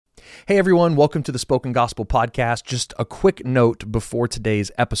Hey everyone, welcome to the Spoken Gospel Podcast. Just a quick note before today's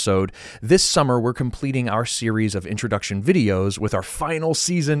episode. This summer, we're completing our series of introduction videos with our final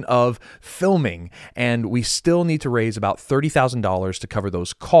season of filming, and we still need to raise about $30,000 to cover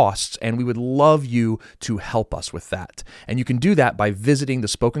those costs, and we would love you to help us with that. And you can do that by visiting the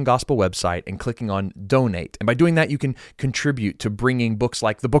Spoken Gospel website and clicking on Donate. And by doing that, you can contribute to bringing books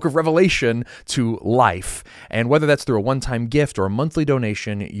like the Book of Revelation to life. And whether that's through a one-time gift or a monthly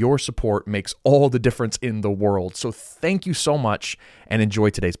donation, your support makes all the difference in the world. So thank you so much and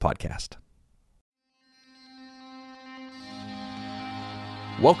enjoy today's podcast.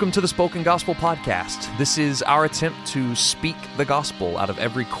 Welcome to the Spoken Gospel Podcast. This is our attempt to speak the gospel out of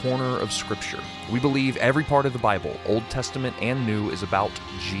every corner of Scripture. We believe every part of the Bible, Old Testament and New, is about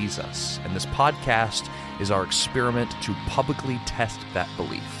Jesus. And this podcast is our experiment to publicly test that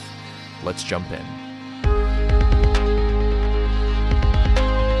belief. Let's jump in.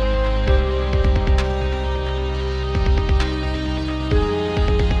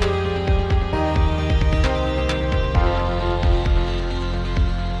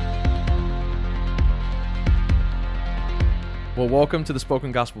 Well, welcome to the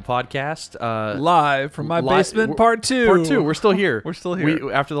Spoken Gospel Podcast. Live from my basement, part two. Part two. We're still here. We're still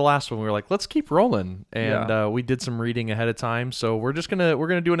here. After the last one, we were like, let's keep rolling, and we did some reading ahead of time. So we're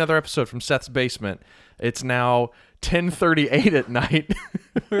gonna do another episode from Seth's basement. It's now 10:38 at night.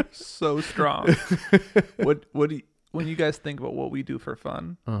 We're so strong. When you guys think about what we do for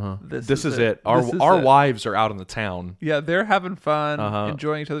fun, this is it. Our wives are out in the town. Yeah, they're having fun,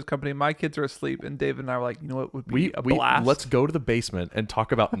 enjoying each other's company. My kids are asleep, and Dave and I were like, you know what would be a blast? Let's go to the basement and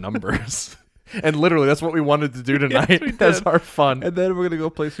talk about numbers. And literally, that's what we wanted to do tonight. Yes, That's our fun. And then we're going to go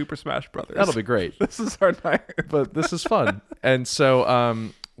play Super Smash Brothers. That'll be great. This is our night. But this is fun. And so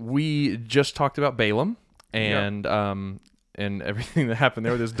we just talked about Balaam and everything that happened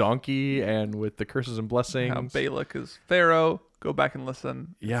there with his donkey and with the curses and blessings. How Balak is Pharaoh. Go back and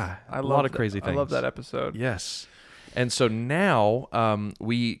listen. Yeah, a lot of crazy things. I love that episode. Yes. And so now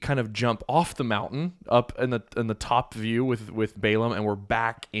we kind of jump off the mountain up in the top view with Balaam, and we're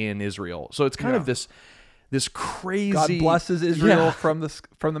back in Israel. So it's kind of this crazy. God blesses Israel from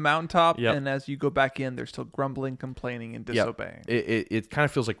the mountaintop, and as you go back in, they're still grumbling, complaining, and disobeying. It kind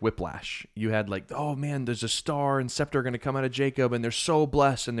of feels like whiplash. You had like, oh man, there's a star and scepter going to come out of Jacob, and they're so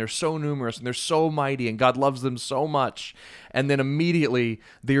blessed, and they're so numerous, and they're so mighty, and God loves them so much. And then immediately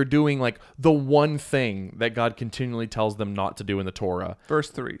they're doing like the one thing that God continually tells them not to do in the Torah. Verse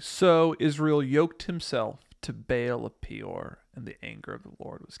 3, so Israel yoked himself to Baal of Peor, and the anger of the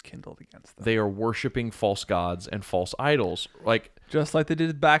Lord was kindled against them. They are worshiping false gods and false idols, just like they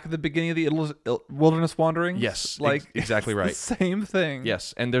did back at the beginning of the wilderness wandering. Yes, exactly right. The same thing.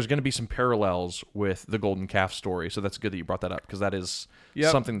 Yes, and there's going to be some parallels with the golden calf story, so that's good that you brought that up, because that is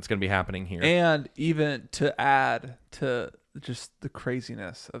something that's going to be happening here. And even to add to just the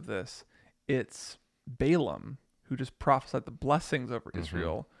craziness of this, it's Balaam who just prophesied the blessings over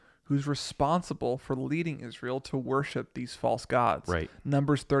Israel, who's responsible for leading Israel to worship these false gods. Right.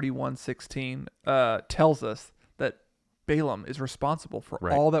 Numbers 31:16 tells us that Balaam is responsible for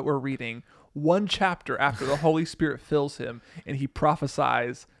all that we're reading one chapter after the Holy Spirit fills him and he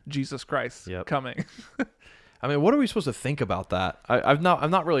prophesies Jesus Christ coming. I mean, what are we supposed to think about that? I've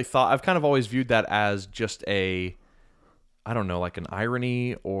not really thought. I've kind of always viewed that as just I don't know, like an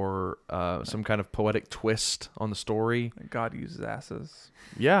irony or some kind of poetic twist on the story. God uses asses.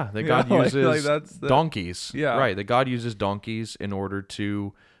 Yeah, that God uses that's donkeys. Yeah. Right, that God uses donkeys in order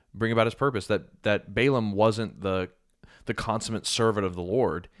to bring about his purpose. That Balaam wasn't the consummate servant of the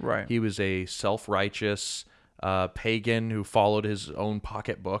Lord. Right. He was a self-righteous pagan who followed his own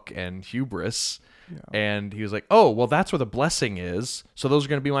pocketbook and hubris. Yeah. And he was like, oh, well, that's where the blessing is. So those are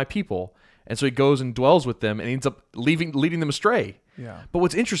going to be my people. And so he goes and dwells with them and ends up leading them astray. Yeah. But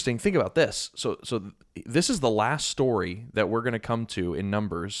what's interesting, think about this. So this is the last story that we're going to come to in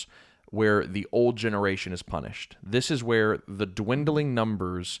Numbers where the old generation is punished. This is where the dwindling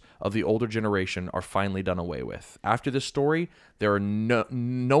numbers of the older generation are finally done away with. After this story, there are no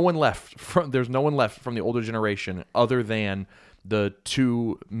one left from the older generation other than the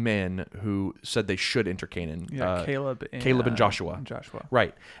two men who said they should enter Canaan. Caleb and Joshua. Joshua.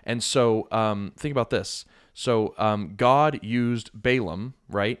 Right. And so think about this. So God used Balaam,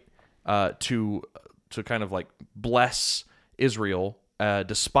 right, to kind of like bless Israel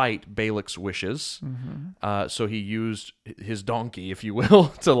despite Balak's wishes. So he used his donkey, if you will,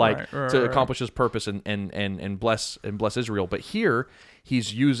 to accomplish his purpose and bless Israel. But here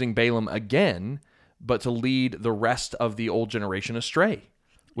he's using Balaam again, but to lead the rest of the old generation astray,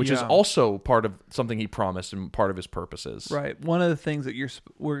 which is also part of something he promised and part of his purposes. Right. One of the things that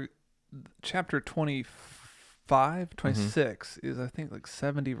chapter 25, 26 is, I think, like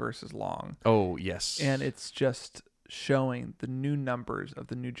 70 verses long. Oh, yes. And it's just showing the new numbers of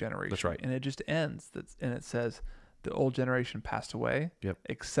the new generation. That's right. And it just ends, and it says, the old generation passed away, Yep.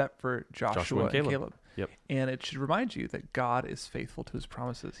 except for Joshua and Caleb. Yep. And it should remind you that God is faithful to his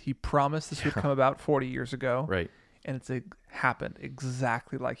promises. He promised this would come about 40 years ago. Right. And it's happened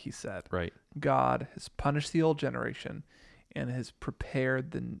exactly like he said. Right. God has punished the old generation and has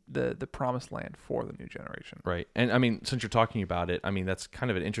prepared the promised land for the new generation. Right. And I mean, since you're talking about it, I mean, that's kind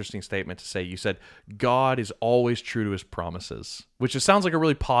of an interesting statement to say. You said God is always true to his promises, which just sounds like a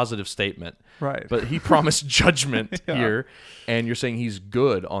really positive statement. Right. But he promised judgment Yeah. here, and you're saying he's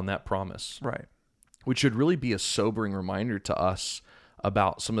good on that promise. Right. Which should really be a sobering reminder to us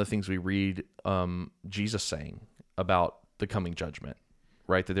about some of the things we read Jesus saying about the coming judgment,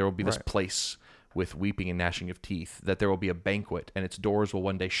 right? That there will be this Right. place with weeping and gnashing of teeth, that there will be a banquet and its doors will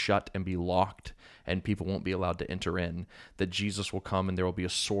one day shut and be locked and people won't be allowed to enter in, that Jesus will come and there will be a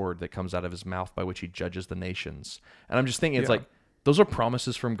sword that comes out of his mouth by which he judges the nations. And I'm just thinking, it's Yeah. like, those are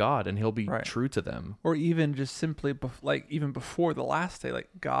promises from God and he'll be Right. true to them. Or even just simply, even before the last day, like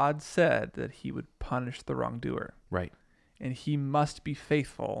God said that he would punish the wrongdoer. Right. And he must be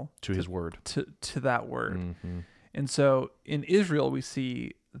faithful To his word. to that word. Mm-hmm. And so in Israel, we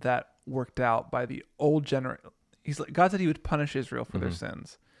see that worked out by the old generation. God said he would punish Israel for their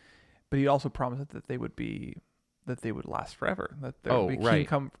sins, but he also promised that they would last forever. That there would be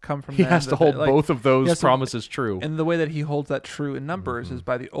king come from He them. has to hold both of those so- promises true. And the way that he holds that true in Numbers is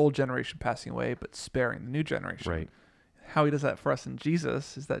by the old generation passing away, but sparing the new generation. Right. How he does that for us in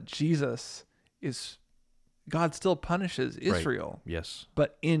Jesus is that God still punishes Israel, Yes.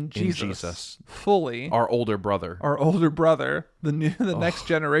 but in Jesus, fully, Our older brother. our older brother, the next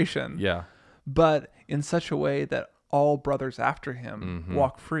generation, Yeah. but in such a way that all brothers after him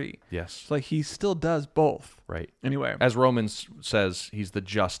walk free. Yes. So like he still does both. Right. Anyway, As Romans says, he's the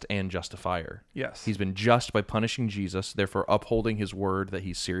just and justifier. yes. He's been just by punishing Jesus, therefore upholding his word that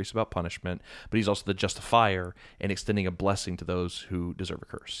he's serious about punishment, but he's also the justifier and extending a blessing to those who deserve a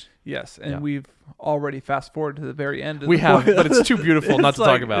curse. Yes, and Yeah. we've already fast forward to the very end. Of We the have, book. but it's too beautiful not It's to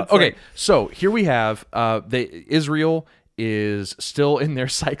like- talk about. it's Okay, like- so here we have Israel is still in their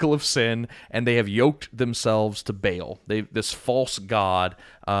cycle of sin, and they have yoked themselves to Baal. This false god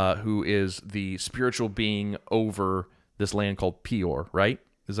who is the spiritual being over this land called Peor, right?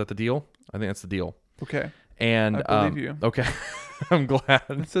 Is that the deal? I think that's the deal. Okay, And I believe you. Okay, I'm glad.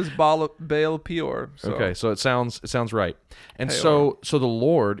 it says Baal Peor. So. Okay, so it sounds right. And so the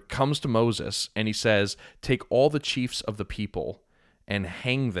Lord comes to Moses and he says, "Take all the chiefs of the people and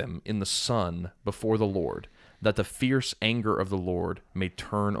hang them in the sun before the Lord, that the fierce anger of the Lord may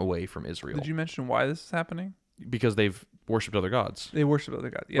turn away from Israel." Did you mention why this is happening? Because they've worshipped other gods. They worship other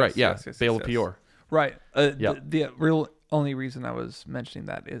gods. Yes, Right, yeah. Yes, Baal yes. Peor. Right. Yeah. The real only reason I was mentioning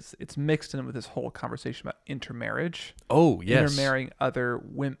that is it's mixed in with this whole conversation about intermarriage. Oh, yes. Intermarrying other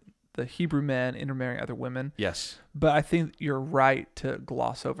women, the Hebrew men intermarrying other women. Yes. But I think you're right to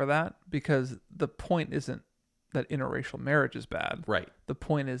gloss over that because the point isn't that interracial marriage is bad. Right. The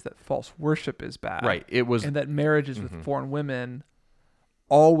point is that false worship is bad. Right. It was And that marriages with foreign women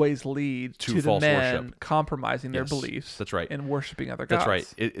always lead To to the false men worship. compromising their Yes, beliefs. that's right. And worshiping other That's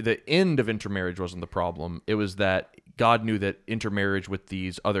gods. right. The end of intermarriage wasn't the problem. It was that God knew that intermarriage with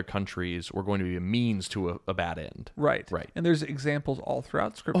these other countries were going to be a means to a bad end. Right. Right. And there's examples all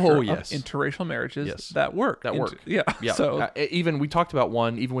throughout Scripture Oh, of yes. interracial marriages Yes. that work. That work. Yeah. Yeah. So, Even we talked about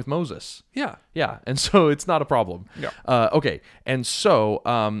one even with Moses. yeah. Yeah, and so it's not a problem. Yeah. Okay, and so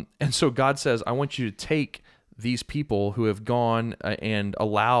God says, I want you to take these people who have gone and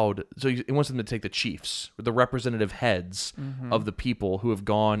allowed. So he wants them to take the chiefs, the representative heads of the people who have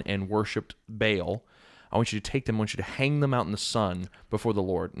gone and worshipped Baal. I want you to take them. I want you to hang them out in the sun before the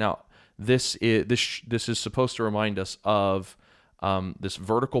Lord. Now, this is supposed to remind us of this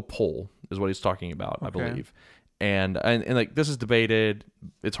vertical pole, is what he's talking about, I Okay. believe. And like this is debated.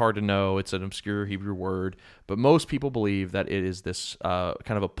 It's hard to know. It's an obscure Hebrew word, but most people believe that it is this kind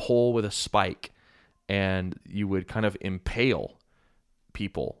of a pole with a spike, and you would kind of impale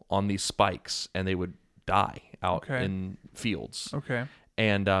people on these spikes, and they would die out Okay. in fields. Okay.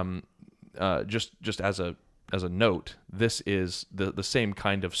 And just as a note, this is the same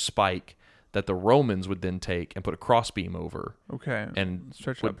kind of spike that the Romans would then take and put a crossbeam over Okay. and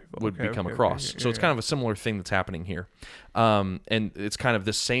Stretch would, out people. would Okay, become okay, a cross. okay, So it's yeah, kind of a similar thing that's happening here. And it's kind of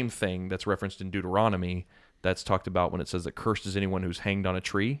the same thing that's referenced in Deuteronomy that's talked about when it says that cursed is anyone who's hanged on a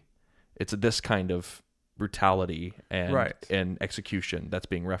tree. It's this kind of brutality and Right. and execution that's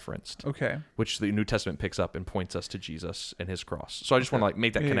being referenced, Okay. which the New Testament picks up and points us to Jesus and his cross. So I just want to like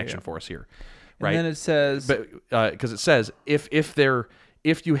make that Yeah, connection yeah. for us here, And right? then it says, But because it says if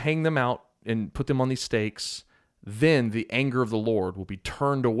you hang them out and put them on these stakes, then the anger of the Lord will be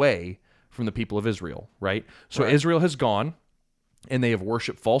turned away from the people of Israel, right? So Right. Israel has gone, and they have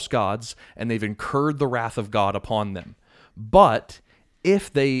worshipped false gods, and they've incurred the wrath of God upon them. But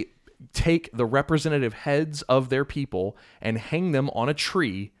if they take the representative heads of their people and hang them on a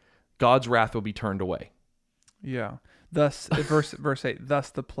tree, God's wrath will be turned away. yeah. Thus, verse 8, thus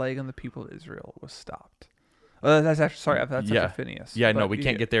the plague on the people of Israel was stopped. That's after Phineas. Yeah, no, But we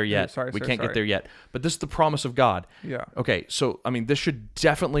can't get there yet. We can't get there yet. But this is the promise of God. Yeah. Okay, so, I mean, this should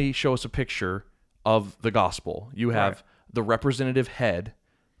definitely show us a picture of the gospel. You have Right. the representative head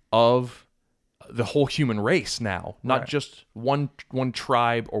of the whole human race now, not Right. just one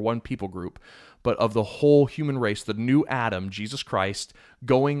tribe or one people group, but of the whole human race, the new Adam, Jesus Christ,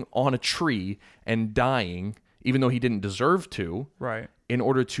 going on a tree and dying, even though he didn't deserve to, Right. in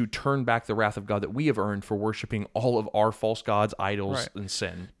order to turn back the wrath of God that we have earned for worshiping all of our false gods, idols, Right. and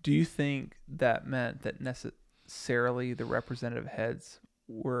sin. Do you think that meant that necessarily the representative heads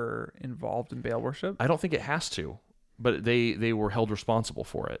were involved in Baal worship? I don't think it has to, but they were held responsible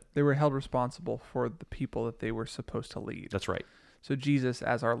for it. They were held responsible for the people that they were supposed to lead. That's right. So Jesus,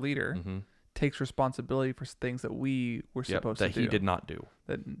 as our leader, Mm-hmm. takes responsibility for things that we were Yep, supposed that to do. he did not do.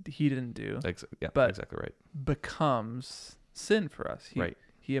 That he didn't do. Yeah, But- exactly right. Becomes sin for us. Right.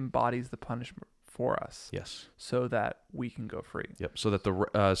 He embodies the punishment for us Yes. so that we can go free. Yep. So that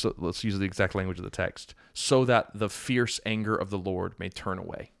so let's use the exact language of the text. So that the fierce anger of the Lord may turn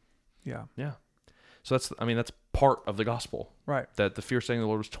away. Yeah. Yeah. So that's part of the gospel. Right. That the fierce anger of the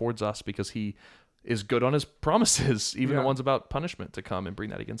Lord was towards us because he is good on his promises, even the Yeah. ones about punishment to come and bring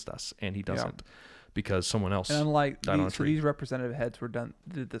that against us, and he doesn't because someone else And unlike died on a these, so tree. these representative heads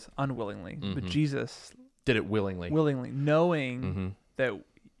did this unwillingly, but Mhm. Jesus Did it willingly. willingly, knowing Mm-hmm. that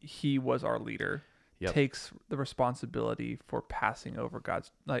he was our leader, Yep. takes the responsibility for passing over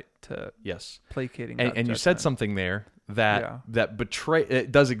God's, to Yes. placating And, God's and you said judgment. something there that Yeah. that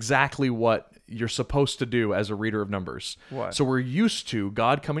it does exactly what you're supposed to do as a reader of Numbers. What? So we're used to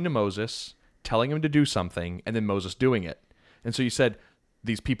God coming to Moses, telling him to do something, and then Moses doing it. And so you said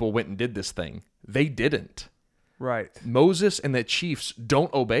these people went and did this thing. They didn't. Right. Moses and the chiefs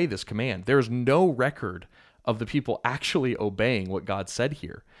don't obey this command. There's no record of the people actually obeying what God said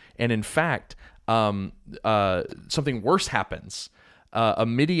here. And in fact, something worse happens. A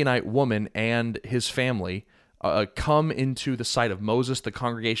Midianite woman and his family come into the sight of Moses, the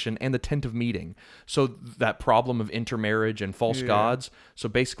congregation, and the tent of meeting. So that problem of intermarriage and false Yeah. gods. So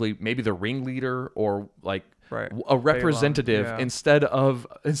basically, maybe the ringleader or like Right. a representative yeah. instead of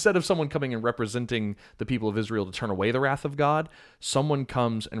someone coming and representing the people of Israel to turn away the wrath of God, someone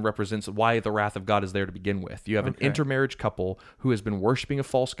comes and represents why the wrath of God is there to begin with. You have an Okay. intermarriage couple who has been worshiping a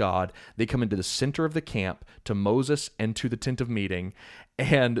false god. They come into the center of the camp to Moses and to the tent of meeting,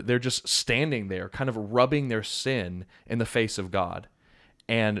 and they're just standing there kind of rubbing their sin in the face of God.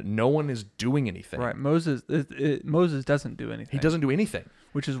 And no one is doing anything. Right. Moses doesn't do anything. He doesn't do anything.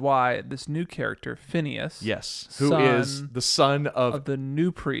 Which is why this new character, Phineas, Yes. Who is son the son of the new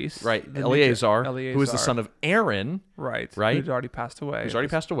priest, right, the new Eleazar, who is the Eleazar, son of Aaron, right, right? who's already passed away. who's already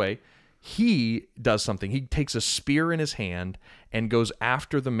passed away. He does something. He takes a spear in his hand and goes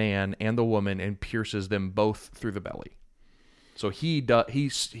after the man and the woman and pierces them both through the belly. So he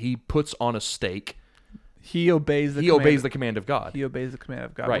puts on a stake. He obeys the He command. obeys the command of God. He obeys the command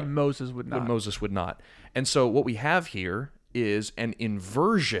of God. Right. When Moses would not. When Moses would not. And so what we have here is an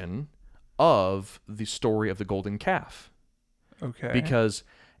inversion of the story of the golden calf. Okay. Because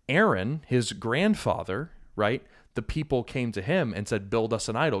Aaron, his grandfather, right, the people came to him and said, build us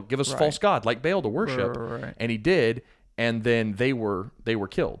an idol, give us Right. false god like Baal to worship. Right. And he did, and then they were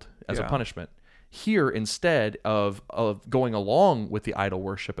killed as a Yeah. punishment. Here, instead of going along with the idol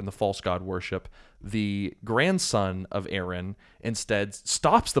worship and the false god worship, the grandson of Aaron instead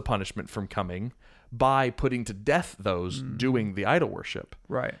stops the punishment from coming by putting to death those doing the idol worship.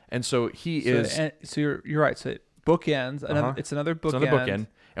 Right. And so So you're right. So it bookends. Uh-huh. It's another bookend. It's another bookend.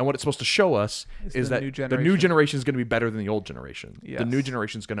 And what it's supposed to show us It's is the that new the new generation. generation is going to be better than the old generation. The Yes. new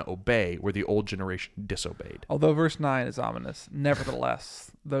generation is going to obey where the old generation disobeyed. Although verse 9 is ominous,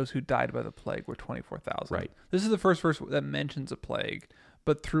 nevertheless, those who died by the plague were 24,000. Right. This is the first verse that mentions a plague,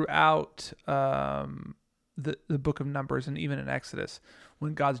 but throughout the book of Numbers and even in Exodus,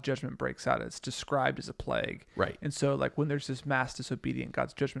 when God's judgment breaks out, it's described as a plague. Right. And so, like, when there's this mass disobedience,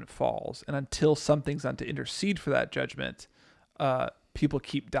 God's judgment falls. And until something's done to intercede for that judgment, people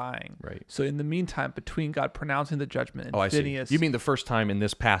keep dying. Right. So in the meantime, between God pronouncing the judgment and I Phineas, see. You mean the first time in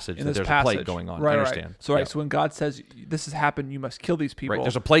this passage in that this there's passage, a plague going on? Right, I understand. Right. So so when God says this has happened, you must kill these people. Right.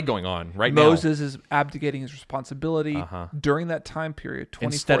 There's a plague going on right Moses is abdicating his responsibility Uh-huh. during that time period.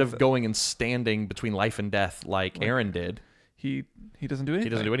 Instead of going and standing between life and death like Aaron did, he doesn't do anything. he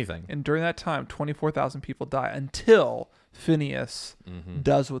doesn't do anything. And during that time, 24,000 people die until Phineas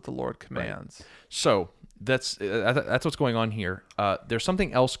does what the Lord commands. So that's what's going on here. There's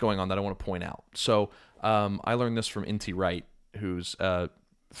something else going on that I want to point out. So I learned this from N.T. Wright, who's a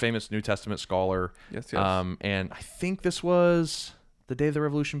famous New Testament scholar. Yes. And I think this was the day the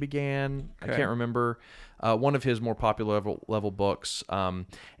revolution began. Okay. I can't remember. One of his more popular level books.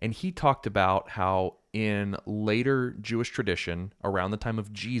 And he talked about how in later Jewish tradition, around the time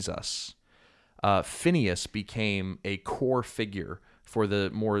of Jesus, Phineas became a core figure for the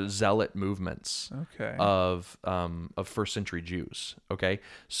more zealot movements of first century Jews. Okay,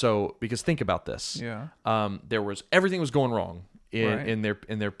 so because think about this, everything was going wrong in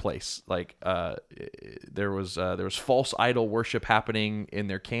their place. Like there was false idol worship happening in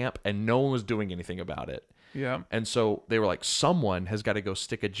their camp, and no one was doing anything about it. Yeah, and so they were like, someone has got to go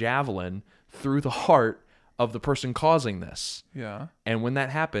stick a javelin through the heart of the person causing this. Yeah. And when that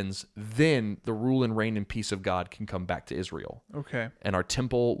happens, then the rule and reign and peace of God can come back to Israel. Okay. And our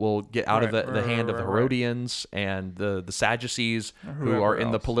temple will get out of the hand of the Herodians and the Sadducees, who are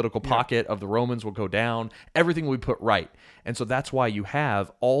in the political pocket of the Romans, will go down. Everything will be put right. And so that's why you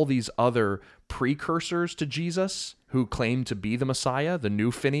have all these other precursors to Jesus who claim to be the Messiah, the new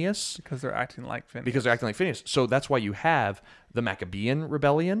Phineas. Because they're acting like Phineas. So that's why you have the Maccabean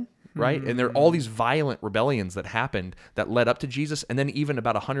rebellion, right? And there are all these violent rebellions that happened that led up to Jesus. And then even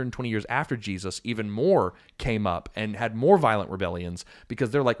about 120 years after Jesus, even more came up and had more violent rebellions,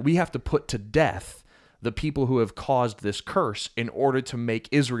 because they're like, we have to put to death the people who have caused this curse in order to make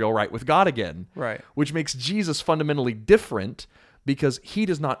Israel right with God again. Right. Which makes Jesus fundamentally different, because he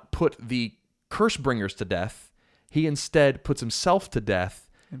does not put the curse bringers to death. He instead puts himself to death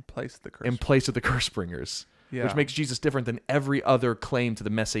in place of the curse bringers. Yeah. Which makes Jesus different than every other claim to the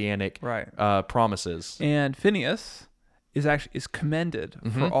messianic promises. And Phineas is commended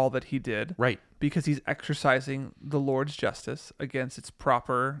for all that he did, right? Because he's exercising the Lord's justice against its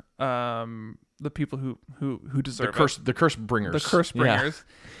proper the people who deserve the curse bringers, yeah.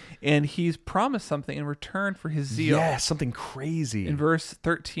 And he's promised something in return for his zeal. Yeah, something crazy. In verse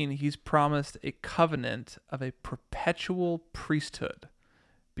 13, he's promised a covenant of a perpetual priesthood,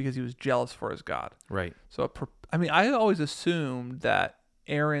 because he was jealous for his God. Right. So, I always assumed that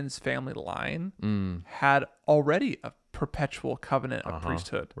Aaron's family line had already a perpetual covenant of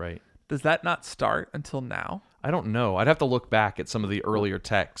priesthood. Right. Does that not start until now? I don't know. I'd have to look back at some of the earlier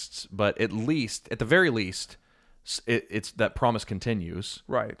texts, but at the very least, it's that promise continues.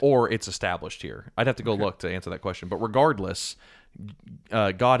 Right. Or it's established here. I'd have to go look to answer that question. But regardless,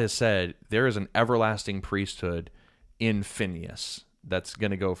 God has said there is an everlasting priesthood in Phineas that's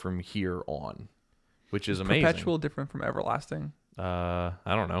going to go from here on, which is amazing. Perpetual different from everlasting? I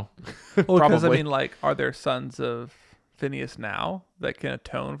don't know. Well, because are there sons of Phineas now that can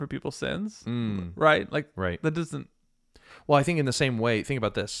atone for people's sins? Right? Right. That doesn't... Well, I think in the same way, think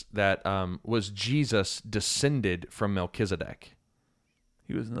about this, that was Jesus descended from Melchizedek?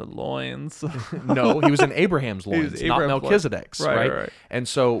 He was in the loins. No, he was in Abraham's loins, not Melchizedek's, right? And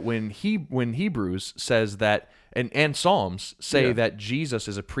so when Hebrews says that, and Psalms say that Jesus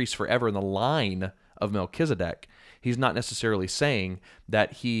is a priest forever in the line of Melchizedek, he's not necessarily saying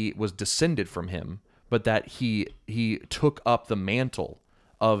that he was descended from him, but that he took up the mantle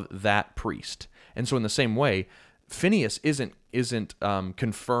of that priest. And so in the same way, Phineas isn't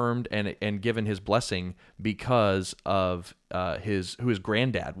confirmed and given his blessing because of who his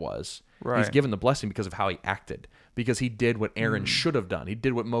granddad was. Right. He's given the blessing because of how he acted, because he did what Aaron should have done. He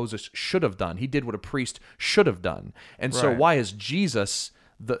did what Moses should have done. He did what a priest should have done. And so why is Jesus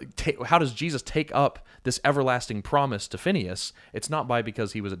how does Jesus take up this everlasting promise to Phineas? It's not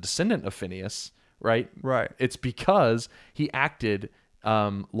because he was a descendant of Phineas, right? Right. It's because he acted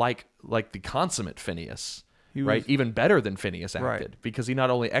like the consummate Phineas. Right, even better than Phineas acted, because he not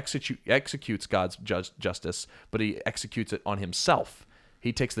only executes God's justice, but he executes it on himself.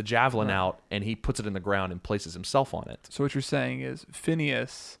 He takes the javelin out and he puts it in the ground and places himself on it. So what you're saying is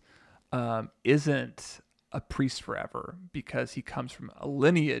Phineas isn't a priest forever because he comes from a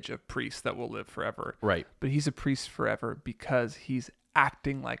lineage of priests that will live forever. Right. But he's a priest forever because he's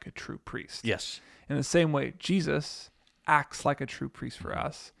acting like a true priest. Yes. In the same way, Jesus acts like a true priest for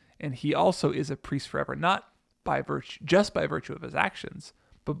us, and he also is a priest forever, not just by virtue of his actions,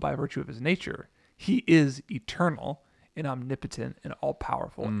 but by virtue of his nature. He is eternal, and omnipotent and all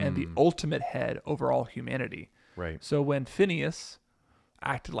powerful and the ultimate head over all humanity. Right. So when Phineas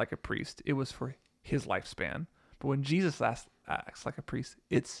acted like a priest, it was for his lifespan. But when Jesus acts like a priest,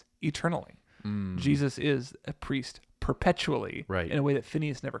 it's eternally. Jesus is a priest perpetually, Right. in a way that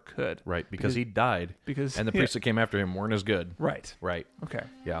Phineas never could. Right, because he died. Because And the priests that came after him weren't as good. Right. Right. Okay.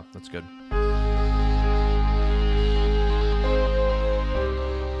 Yeah, that's good.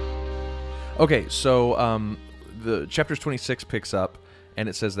 Okay, so the chapters 26 picks up, and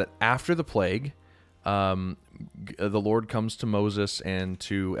it says that after the plague, the Lord comes to Moses and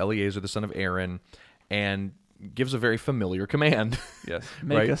to Eleazar, the son of Aaron, and gives a very familiar command. Yes.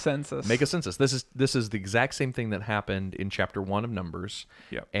 Make Right? a census. Make a census. This is the exact same thing that happened in chapter 1 of Numbers.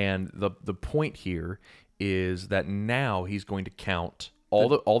 Yep. And the point here is that now he's going to count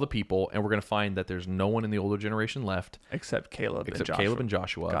all the people, and we're going to find that there's no one in the older generation left Except Caleb and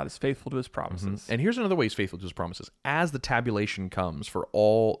Joshua. God is faithful to his promises. And here's another way he's faithful to his promises. As the tabulation comes for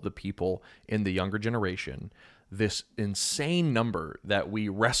all the people in the younger generation, this insane number that we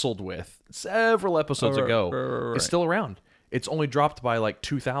wrestled with several episodes ago right. is still around. It's only dropped by like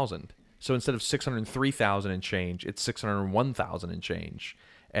 2,000. So instead of 603,000 and change, it's 601,000 and change.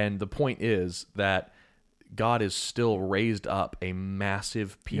 And the point is that God has still raised up a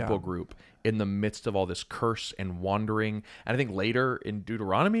massive people group in the midst of all this curse and wandering. And I think later in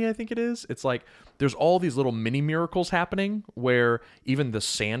Deuteronomy, I think it is, it's like there's all these little mini miracles happening where even the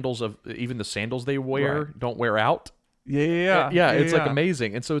sandals they wear don't wear out. Yeah. It's like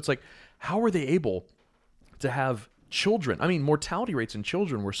amazing. And so it's like, how were they able to have children? I mean, mortality rates in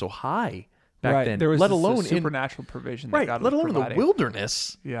children were so high back then. There was let this alone supernatural provision that God was let alone providing. in the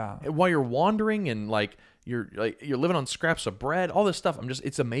wilderness. Yeah. While you're wandering and like you're living on scraps of bread, all this stuff.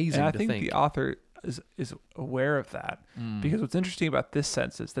 It's amazing. And I to think the author is aware of that, because what's interesting about this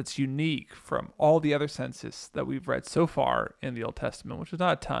census that's unique from all the other census that we've read so far in the Old Testament, which is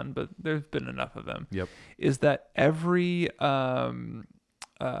not a ton, but there's been enough of them. Yep. Is that every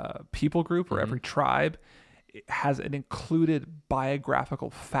people group or every tribe has an included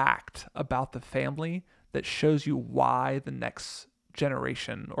biographical fact about the family that shows you why the next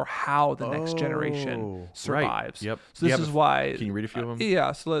generation or how the next generation survives. Right. Yep. So this is why. Can you read a few of them?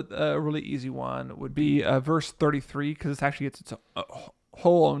 Yeah. So a really easy one would be verse 33, because it actually gets its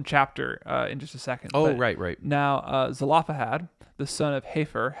whole own chapter in just a second. Oh, But right. Now Zelophehad, the son of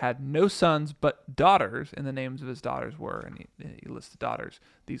Hafer, had no sons but daughters, and the names of his daughters were, and he lists the daughters.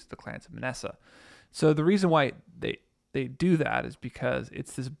 These are the clans of Manasseh. So the reason why they do that is because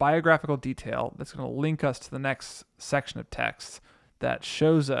it's this biographical detail that's going to link us to the next section of text that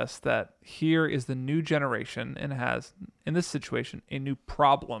shows us that here is the new generation and has, in this situation, a new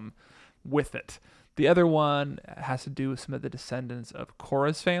problem with it. The other one has to do with some of the descendants of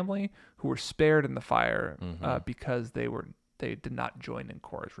Korah's family who were spared in the fire because they did not join in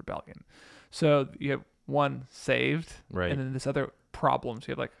Korah's rebellion. So you have one saved, Right. and then this other problem. So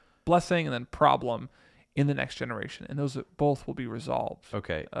you have like blessing and then problem in the next generation, and those both will be resolved.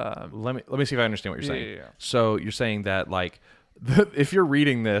 Okay. Let me see if I understand what you're saying. Yeah. So you're saying that like if you're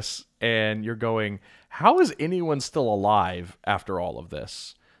reading this and you're going, how is anyone still alive after all of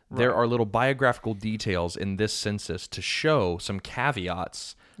this? There are little biographical details in this census to show some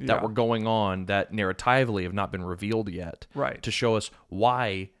caveats that were going on that narratively have not been revealed yet. Right. To show us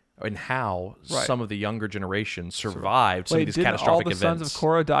why and how some of the younger generation survived some of these catastrophic all the events. sons of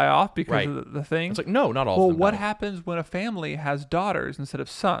Korah die off because of the thing? It's like, no, not all Well, of them what died. happens when a family has daughters instead of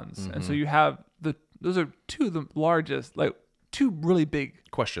sons? And so you have those are two of the largest, like two really big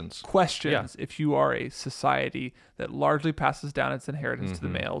Questions. if you are a society that largely passes down its inheritance to the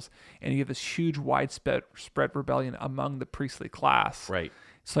males, and you have this huge widespread rebellion among the priestly class. Right.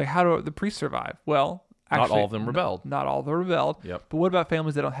 It's like, how do the priests survive? Well, actually, Not all of them rebelled. Not all of them rebelled. Yep. But what about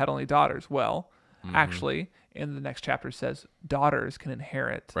families that had only daughters? Well, actually, in the next chapter says daughters can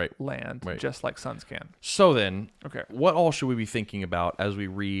inherit land just like sons can. So then, Okay. what all should we be thinking about as we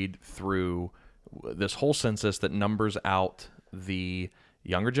read through this whole census that numbers out the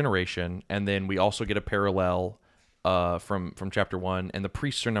younger generation, and then we also get a parallel from chapter 1, and the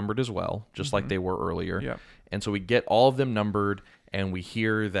priests are numbered as well, just like they were earlier. Yep. And so we get all of them numbered, and we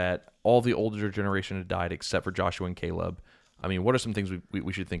hear that all the older generation had died except for Joshua and Caleb. I mean, what are some things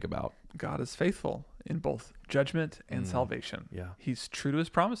we should think about? God is faithful in both judgment and salvation. Yeah. He's true to his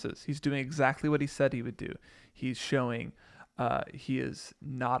promises. He's doing exactly what he said he would do. He's showing he is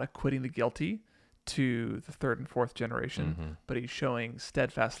not acquitting the guilty to the third and fourth generation, but he's showing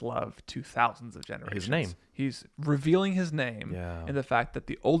steadfast love to thousands of generations. His name. He's revealing his name in the fact that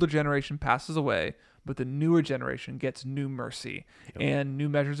the older generation passes away, but the newer generation gets new mercy and new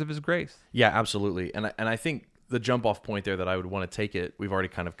measures of his grace. Yeah, absolutely. And I think the jump off point there that I would want to take it, we've already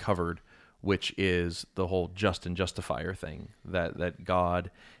kind of covered, which is the whole just and justifier thing that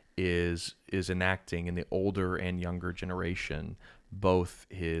God is enacting in the older and younger generation, both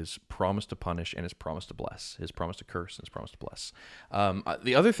his promise to punish and his promise to bless, his promise to curse and his promise to bless.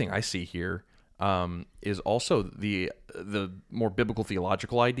 The other thing I see here is also the more biblical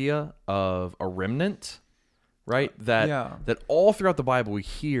theological idea of a remnant, right? That all throughout the Bible we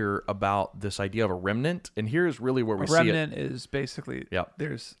hear about this idea of a remnant, and here's really where we see it. A remnant is basically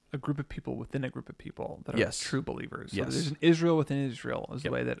there's a group of people within a group of people that are true believers. So there's an Israel within Israel is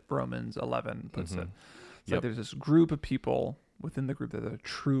the way that Romans 11 puts it. So there's this group of people within the group that are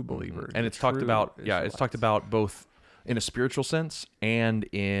true believers. And it's talked about it's talked about both in a spiritual sense and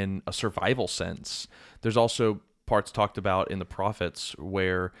in a survival sense. There's also parts talked about in the prophets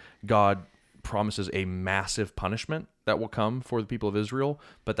where God promises a massive punishment that will come for the people of Israel,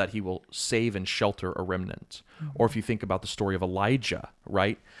 but that he will save and shelter a remnant. Or if you think about the story of Elijah,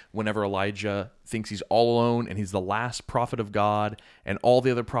 right? Whenever Elijah thinks he's all alone and he's the last prophet of God and all the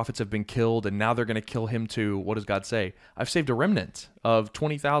other prophets have been killed and now they're going to kill him too, what does God say? I've saved a remnant of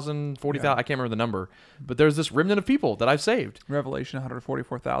 20,000, 40,000, I can't remember the number, but there's this remnant of people that I've saved. Revelation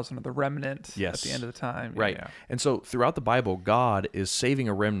 144,000 of the remnant at the end of the time. Right. Yeah. And so throughout the Bible, God is saving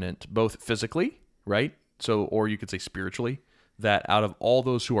a remnant both physically, right? So, or you could say spiritually, that out of all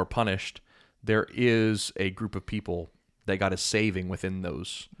those who are punished, there is a group of people that God is saving within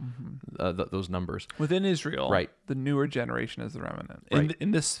those those numbers. Within Israel, right? The newer generation is the remnant. Right.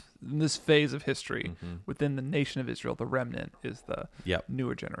 In this phase of history, within the nation of Israel, the remnant is the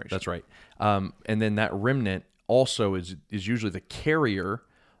newer generation. That's right. And then that remnant also is usually the carrier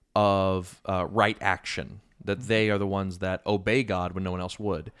of right action, that they are the ones that obey God when no one else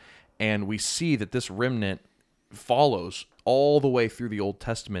would. And we see that this remnant follows all the way through the Old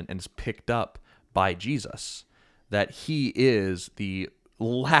Testament and is picked up by Jesus, that he is the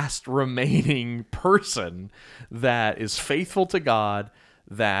last remaining person that is faithful to God,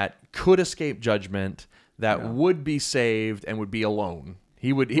 that could escape judgment, that would be saved and would be alone.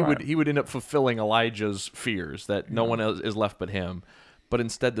 He would end up fulfilling Elijah's fears that no one else is left but him. But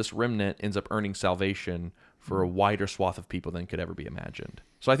instead, this remnant ends up earning salvation for a wider swath of people than could ever be imagined.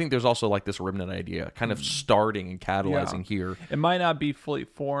 So I think there's also like this remnant idea kind of starting and catalyzing here. It might not be fully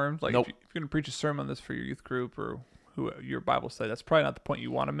formed. Like Nope. if you're going to preach a sermon on this for your youth group or your Bible study, that's probably not the point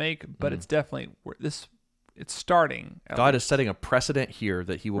you want to make, but it's definitely it's starting. God is setting a precedent here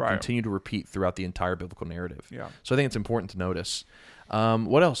that he will continue to repeat throughout the entire biblical narrative. Yeah. So I think it's important to notice.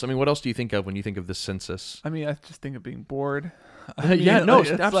 What else? I mean, what else do you think of when you think of this census? I mean, I just think of being bored.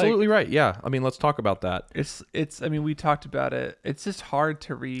 It's absolutely right. Yeah. I mean, let's talk about that. I mean, we talked about it. It's just hard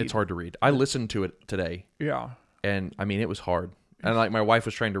to read. It's hard to read. I listened to it today. Yeah. And I mean, it was hard. And like my wife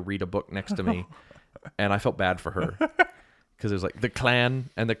was trying to read a book next to me and I felt bad for her because it was like the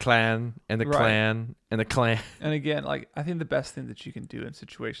clan and the clan and the clan and the clan. And again, like I think the best thing that you can do in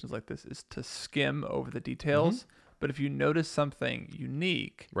situations like this is to skim over the details. But if you notice something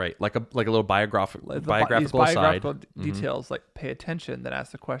unique, right, like a little biographical details, like pay attention, then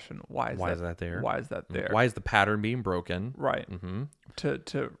ask the question, why is that there? Why is that there? Why is the pattern being broken? Right.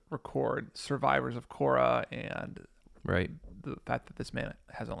 To record survivors of Korah and the fact that this man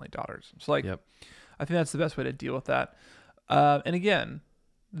has only daughters. So like, I think that's the best way to deal with that. And again,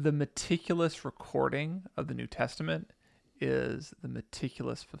 the meticulous recording of the New Testament is the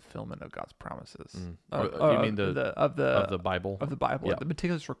meticulous fulfillment of God's promises. You mean of the Bible? Of the Bible. Yep. The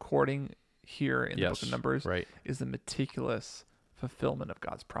meticulous recording here in the book of Numbers is the meticulous fulfillment of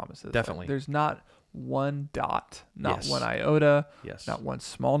God's promises. Definitely. Like, there's not one dot, not one iota, not one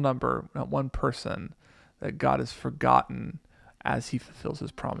small number, not one person that God has forgotten as he fulfills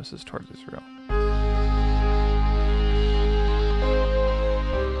his promises towards Israel.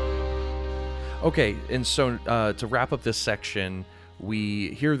 Okay, and so to wrap up this section,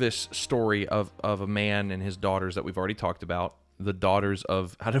 we hear this story of a man and his daughters that we've already talked about. The daughters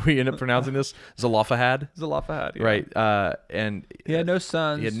of, how do we end up pronouncing this? Zelophehad? Zelophehad, yeah. Right. And he had no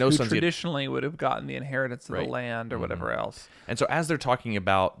sons. Who traditionally would have gotten the inheritance of the land or whatever else. And so as they're talking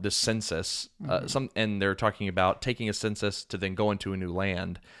about the census, and they're talking about taking a census to then go into a new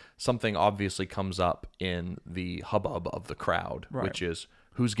land, something obviously comes up in the hubbub of the crowd, which is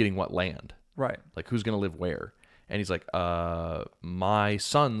who's getting what land. Right. Like, who's going to live where? And he's like, my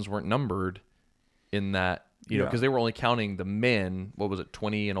sons weren't numbered in that you know, because they were only counting the men. What was it,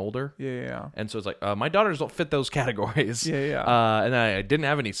 20 and older? Yeah. And so it's like, my daughters don't fit those categories. Yeah. And I didn't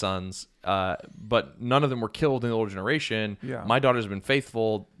have any sons, but none of them were killed in the older generation. Yeah. My daughters have been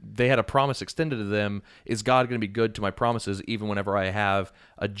faithful. They had a promise extended to them. Is God going to be good to my promises even whenever I have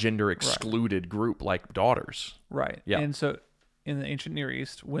a gender-excluded group like daughters? Right. Yeah. And so in the ancient Near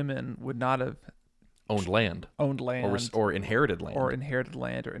East, women would not have Owned land. Or inherited land. Or inherited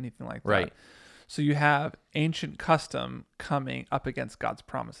land or anything like that. Right. So you have ancient custom coming up against God's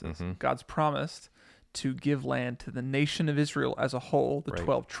promises. Mm-hmm. God's promised to give land to the nation of Israel as a whole, the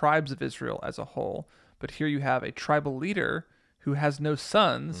 12 tribes of Israel as a whole. But here you have a tribal leader who has no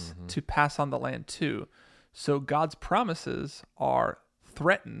sons to pass on the land to. So God's promises are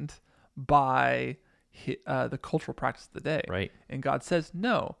threatened by the cultural practice of the day. Right. And God says,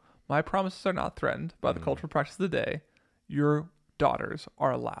 no, my promises are not threatened by the cultural practice of the day. Your daughters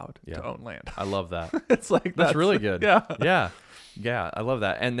are allowed to own land. I love that. It's like that's really good. Yeah, I love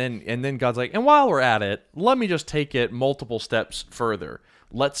that. And then God's like, and while we're at it, let me just take it multiple steps further.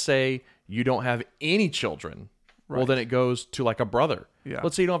 Let's say you don't have any children. Right. Well, then it goes to like a brother. Yeah.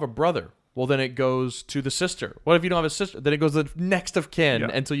 Let's say you don't have a brother. Well, then it goes to the sister. What if you don't have a sister? Then it goes to the next of kin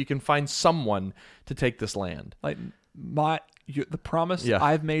until you can find someone to take this land. Like the promise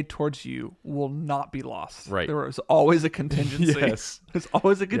I've made towards you will not be lost. Right. There is always a contingency. Yes. There's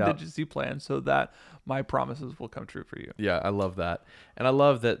always a contingency plan so that my promises will come true for you. Yeah, I love that. And I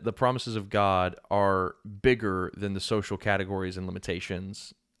love that the promises of God are bigger than the social categories and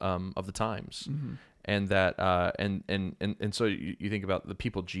limitations of the times. Mm-hmm. And that and so you think about the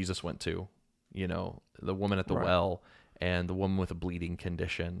people Jesus went to, you know, the woman at the well and the woman with a bleeding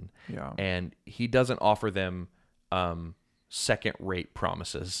condition. Yeah. And he doesn't offer them second-rate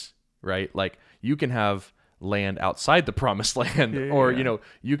promises, right? Like you can have land outside the promised land, you know,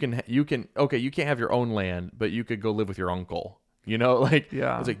 you can okay, you can't have your own land, but you could go live with your uncle. You know, like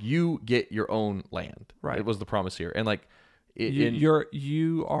it's like you get your own land. Right. It was the promise here, and like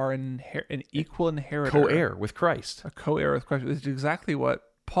you are an equal inheritor, co-heir with Christ, a co-heir with Christ. Which is exactly what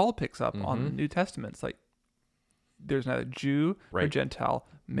Paul picks up on the New Testament. It's like there's neither Jew nor Gentile,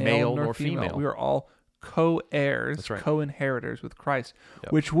 male nor female. We are all co-heirs, co-inheritors with Christ,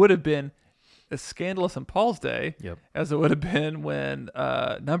 which would have been as scandalous in Paul's day as it would have been when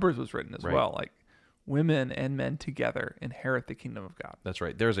Numbers was written as well. Like women and men together inherit the kingdom of God. That's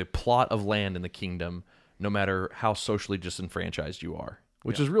right. There's a plot of land in the kingdom, no matter how socially disenfranchised you are,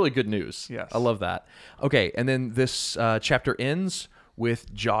 which is really good news. Yes. I love that. Okay, and then this chapter ends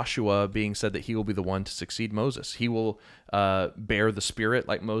with Joshua being said that he will be the one to succeed Moses. He will bear the Spirit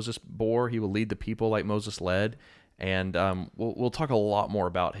like Moses bore. He will lead the people like Moses led. And we'll talk a lot more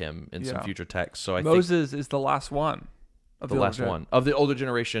about him in some future texts. So Moses is the last one of the last one of the older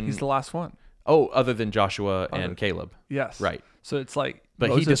generation. He's the last one. Oh, other than Joshua and Caleb. Yes. Right. So it's like, but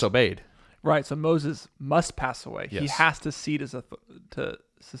Moses, he disobeyed. Right. So Moses must pass away. Yes. He has to cede his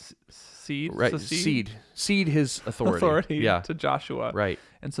cede his authority to Joshua. Right.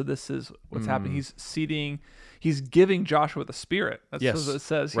 And so this is what's happening. He's giving Joshua the Spirit. That's what it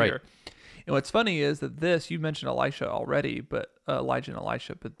says here. And what's funny is that you mentioned Elijah already, but Elijah and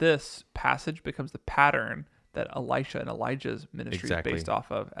Elisha, but this passage becomes the pattern that Elisha and Elijah's ministry is based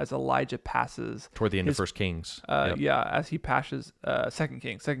off of, as Elijah passes toward the end of 1 Kings. As he passes 2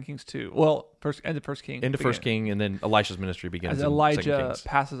 Kings 2. Well, end of 1 Kings. End of 1 King, and then Elisha's ministry begins. As Elijah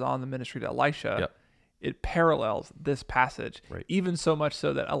passes on the ministry to Elisha, it parallels this passage, even so much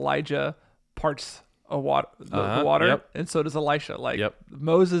so that Elijah parts the water, and so does Elisha.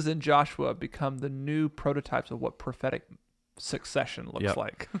 Moses and Joshua become the new prototypes of what prophetic succession looks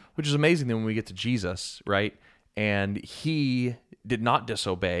like. Which is amazing then when we get to Jesus, right? And he did not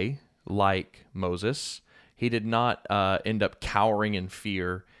disobey like Moses. He did not end up cowering in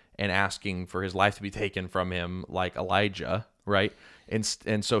fear and asking for his life to be taken from him like Elijah, right?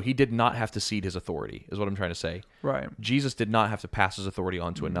 And so he did not have to cede his authority, is what I'm trying to say. Right. Jesus did not have to pass his authority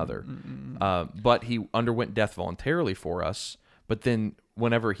on to another, but he underwent death voluntarily for us. But then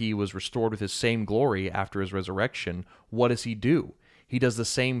whenever he was restored with his same glory after his resurrection, what does he do? He does the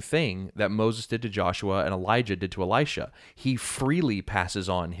same thing that Moses did to Joshua and Elijah did to Elisha. He freely passes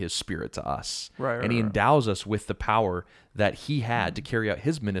on his Spirit to us. And he endows us with the power that he had to carry out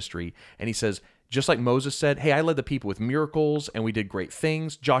his ministry. And he says, just like Moses said, hey, I led the people with miracles and we did great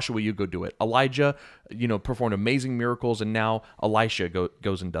things. Joshua, you go do it. Elijah, performed amazing miracles, and now Elisha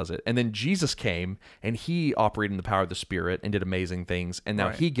goes and does it. And then Jesus came and he operated in the power of the Spirit and did amazing things. And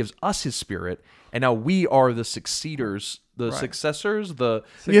now he gives us his Spirit. And now we are the succeeders, successors,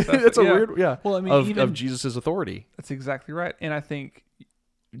 it's a weird, Well, I mean, of Jesus' authority. That's exactly right. And I think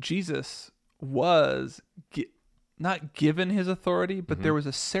Jesus was not given his authority, but there was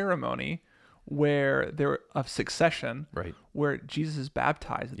a ceremony of succession, Right. where Jesus is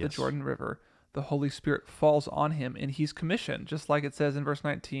baptized at the Jordan River. The Holy Spirit falls on him, and he's commissioned, just like it says in verse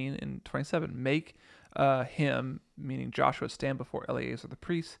 19 and 27. Make him, meaning Joshua, stand before Eleazar the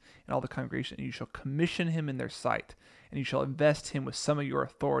priest and all the congregation, and you shall commission him in their sight, and you shall invest him with some of your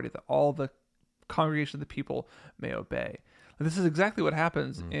authority, that all the congregation of the people may obey. And this is exactly what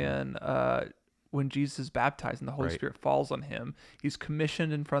happens in when Jesus is baptized and the Holy Spirit falls on him. He's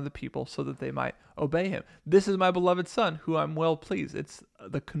commissioned in front of the people so that they might obey him. This is my beloved Son, who I'm well pleased. It's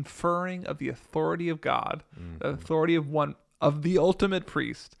the conferring of the authority of God, the authority of the ultimate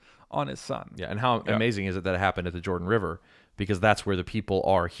priest on his Son. Yeah, and how amazing is it that it happened at the Jordan River? Because that's where the people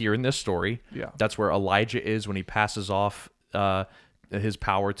are here in this story. Yeah. That's where Elijah is when he passes off his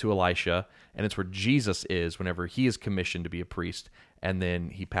power to Elisha, and it's where Jesus is whenever he is commissioned to be a priest, and then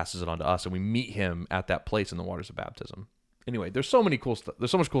he passes it on to us, and we meet him at that place in the waters of baptism. Anyway, there's so much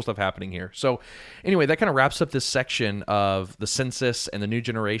cool stuff happening here. So anyway, that kind of wraps up this section of the census and the new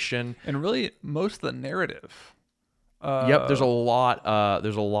generation, and really most of the narrative. There's a lot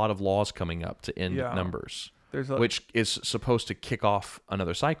of laws coming up to end Numbers, which is supposed to kick off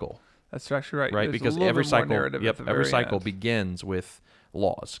another cycle. That's actually right. Right, There's because every cycle begins with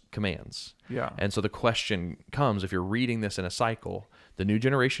laws, commands. Yeah. And so the question comes, if you're reading this in a cycle, the new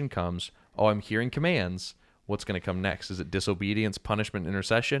generation comes, I'm hearing commands. What's going to come next? Is it disobedience, punishment,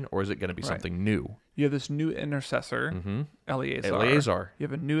 intercession, or is it going to be something new? You have this new intercessor, Eleazar. You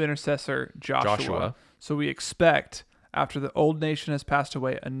have a new intercessor, Joshua. So we expect, after the old nation has passed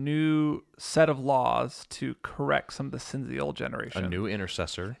away, a new set of laws to correct some of the sins of the old generation. A new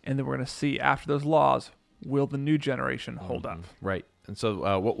intercessor. And then we're going to see, after those laws, will the new generation hold up? Right. And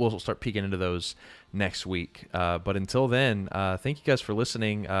so we'll start peeking into those next week. But until then, thank you guys for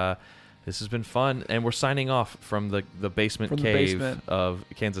listening. This has been fun. And we're signing off from the basement cave of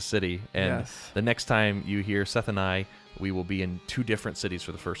Kansas City. And the next time you hear Seth and I, we will be in two different cities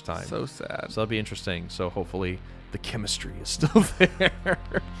for the first time. So sad. So that'll be interesting. So hopefully the chemistry is still there.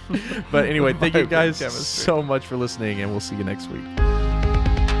 But anyway, thank you guys so much for listening, and we'll see you next week.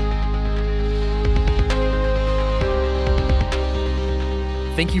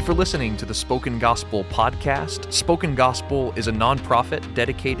 Thank you for listening to the Spoken Gospel podcast. Spoken Gospel is a nonprofit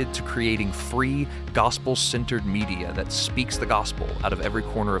dedicated to creating free, gospel-centered media that speaks the gospel out of every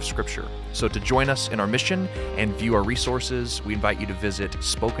corner of Scripture. So to join us in our mission and view our resources, we invite you to visit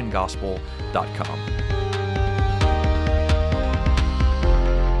spokengospel.com.